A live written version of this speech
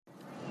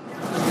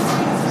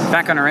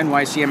Back on our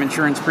NYCM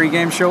Insurance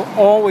pregame show,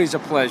 always a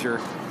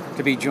pleasure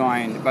to be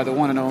joined by the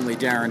one and only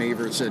Darin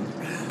Everson.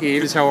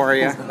 Eves, how are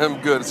you?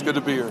 I'm good. It's good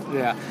to be here.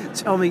 Yeah.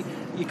 Tell me,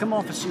 you come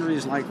off a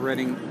series like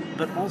Reading,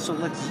 but also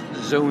let's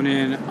zone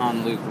in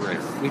on Luke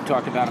Ritter. We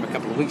talked about him a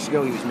couple of weeks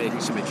ago. He was making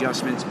some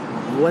adjustments.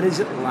 What is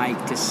it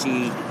like to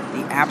see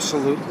the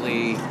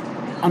absolutely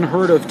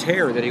unheard of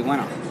tear that he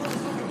went on?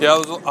 Yeah,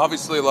 it was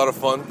obviously a lot of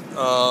fun.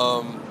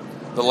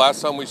 The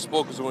last time we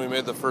spoke was when we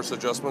made the first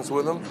adjustments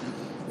with him,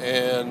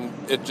 and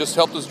it just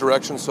helped his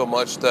direction so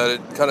much that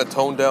it kind of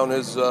toned down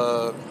his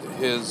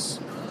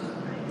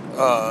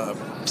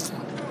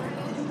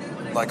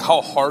like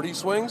how hard he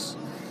swings.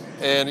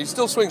 And he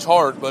still swings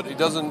hard, but he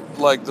doesn't,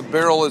 like, the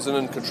barrel isn't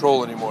in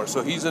control anymore.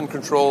 So he's in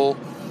control.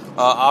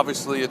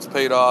 Obviously, it's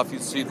paid off.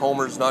 You've seen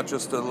homers not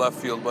just to left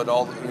field, but a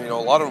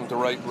lot of them to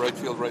right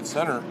field, right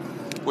center,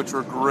 which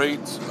were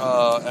great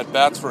at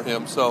bats for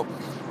him. So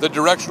the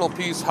directional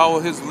piece, how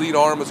his lead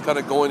arm was kind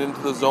of going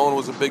into the zone,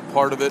 was a big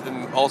part of it,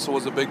 and also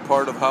was a big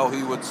part of how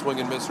he would swing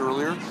and miss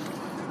earlier.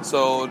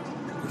 So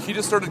he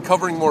just started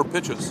covering more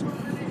pitches.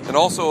 And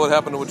also what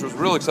happened, which was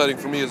real exciting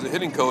for me as a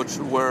hitting coach,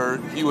 where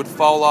he would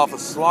foul off a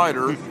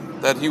slider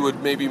that he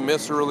would maybe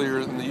miss earlier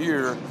in the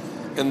year,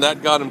 and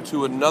that got him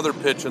to another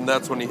pitch, and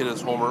that's when he hit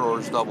his homer or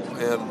his double.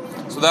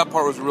 And so that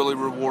part was really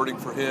rewarding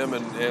for him,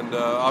 and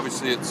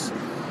obviously it's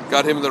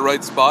got him in the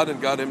right spot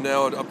and got him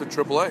now up to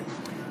AAA.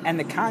 And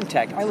the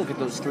contact, I look at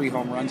those 3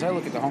 home runs, I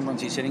look at the home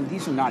runs he's hitting,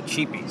 these are not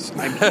cheapies.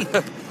 I mean,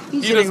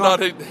 he does not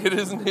hit,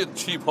 isn't hit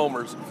cheap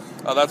homers,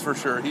 that's for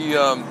sure. He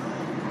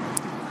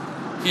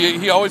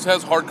always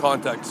has hard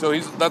contact. So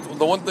that's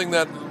the one thing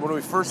that when we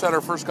first had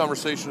our first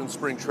conversation in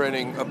spring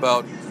training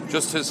about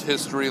just his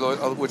history,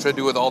 which I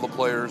do with all the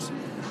players,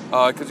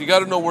 because you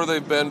got to know where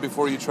they've been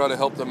before you try to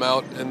help them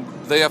out, and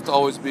they have to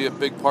always be a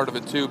big part of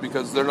it too,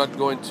 because they're not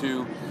going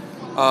to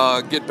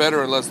get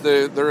better unless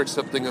they're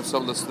accepting of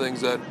some of those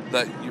things that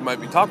you might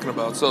be talking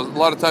about. So a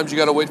lot of times you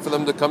got to wait for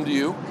them to come to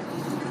you,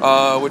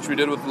 which we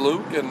did with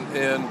Luke,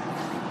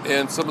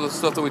 and some of the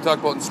stuff that we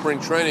talked about in spring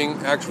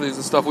training actually is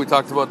the stuff we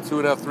talked about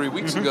 2.5-3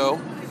 weeks ago.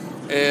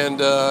 And,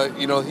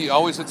 he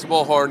always hits the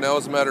ball hard. Now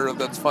it's a matter of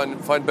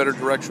find better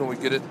direction when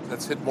we get it.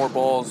 Let's hit more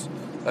balls.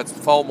 Let's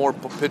foul more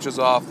pitches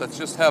off. Let's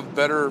just have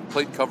better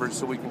plate coverage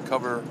so we can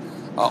cover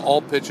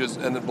all pitches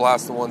and then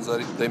blast the ones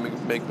that they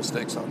make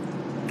mistakes on.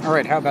 All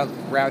right, how about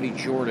Rowdy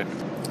Jordan?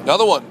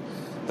 Another one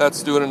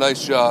that's doing a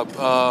nice job.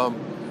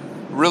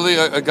 Really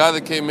a guy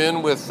that came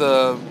in with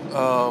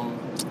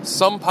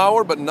some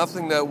power, but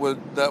nothing that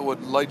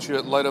would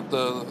light up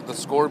the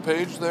score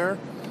page there.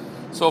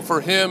 So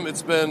for him,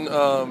 it's been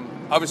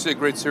obviously a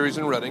great series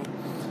in Reading,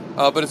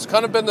 but it's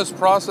kind of been this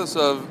process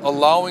of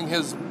allowing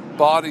his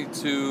body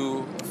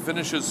to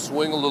finish his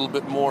swing a little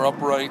bit more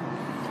upright,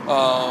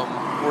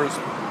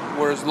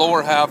 where his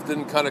lower half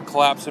didn't kind of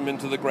collapse him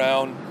into the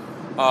ground.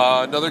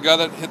 Another guy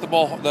that hit the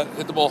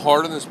ball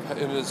hard in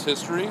his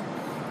history,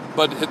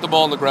 but hit the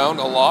ball on the ground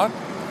a lot.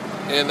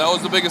 And that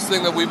was the biggest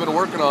thing that we've been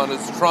working on,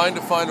 is trying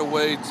to find a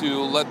way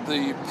to let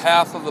the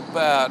path of the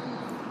bat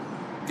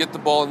get the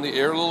ball in the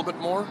air a little bit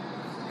more.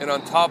 And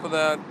on top of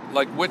that,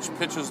 like which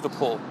pitches to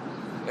pull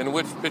and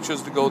which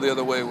pitches to go the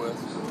other way with.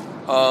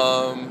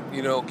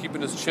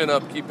 Keeping his chin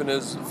up, keeping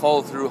his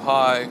follow-through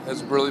high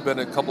has really been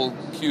a couple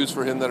cues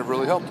for him that have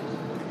really helped.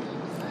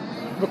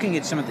 Looking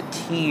at some of the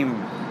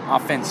team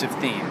offensive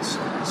themes,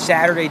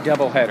 Saturday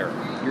doubleheader,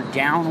 you're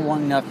down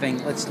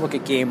 1-0, let's look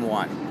at game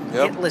 1.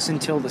 Yep. Hitless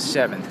until the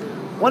 7th.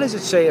 What does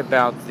it say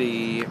about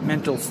the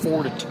mental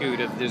fortitude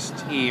of this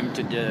team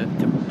to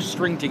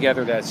string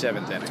together that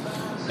 7th inning?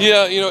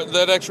 Yeah,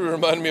 that actually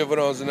reminded me of when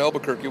I was in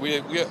Albuquerque. We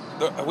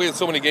had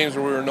so many games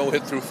where we were no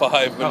hit through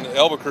 5, and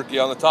Albuquerque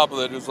on the top of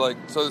it was like,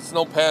 so it's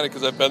no panic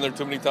because I've been there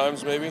too many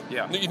times maybe.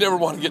 Yeah. You never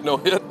want to get no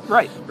hit.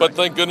 Right. But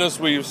thank goodness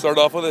we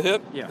started off with a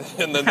hit. Yeah.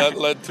 And then that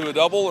led to a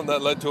double, and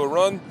that led to a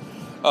run.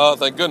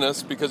 Thank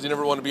goodness, because you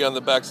never want to be on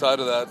the backside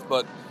of that.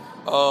 But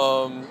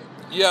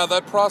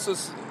that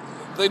process,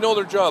 they know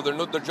their job.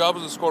 Their job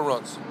is to score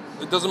runs.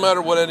 It doesn't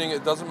matter what inning.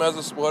 It doesn't matter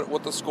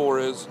what the score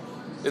is.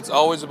 It's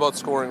always about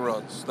scoring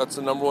runs. That's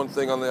the number one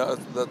thing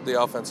that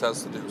the offense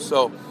has to do.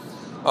 So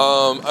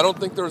I don't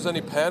think there was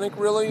any panic,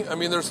 really. I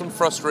mean, there's some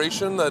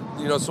frustration that,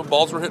 some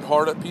balls were hit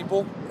hard at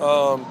people,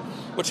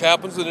 which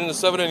happens that in a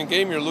 7-inning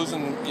game you're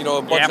losing,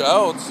 a bunch of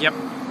outs. Yep.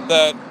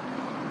 That,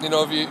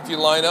 if you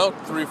line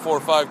out 3, 4,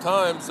 5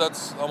 times,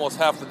 that's almost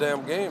half the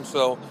damn game.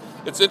 So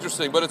it's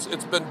interesting, but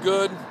it's been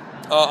good.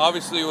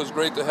 Obviously, it was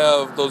great to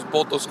have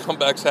both those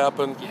comebacks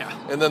happen,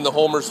 and then the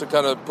homers to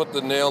kind of put the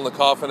nail in the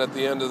coffin at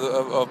the end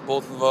of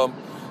both of them.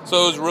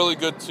 So it was really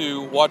good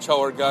to watch how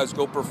our guys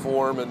go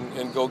perform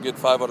and go get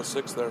 5 out of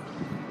 6 there.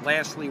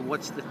 Lastly,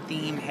 what's the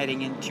theme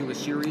heading into a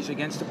series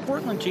against a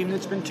Portland team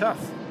that's been tough?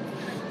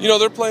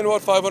 They're playing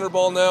about 500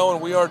 ball now,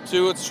 and we are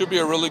too. It should be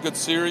a really good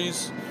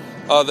series.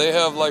 They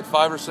have like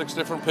 5 or 6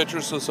 different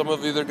pitchers, so some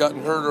have either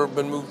gotten hurt or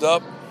been moved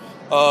up.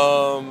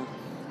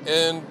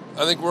 And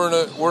I think we're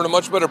in a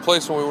much better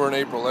place than we were in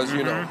April, as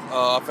you know,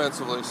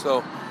 offensively.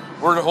 So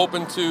we're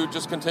hoping to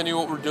just continue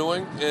what we're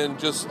doing and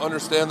just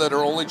understand that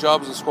our only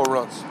job is to score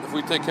runs. If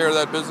we take care of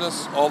that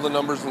business, all the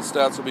numbers and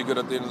stats will be good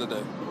at the end of the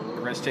day.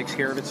 The rest takes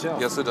care of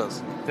itself. Yes, it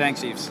does.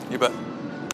 Thanks, Yves. You bet.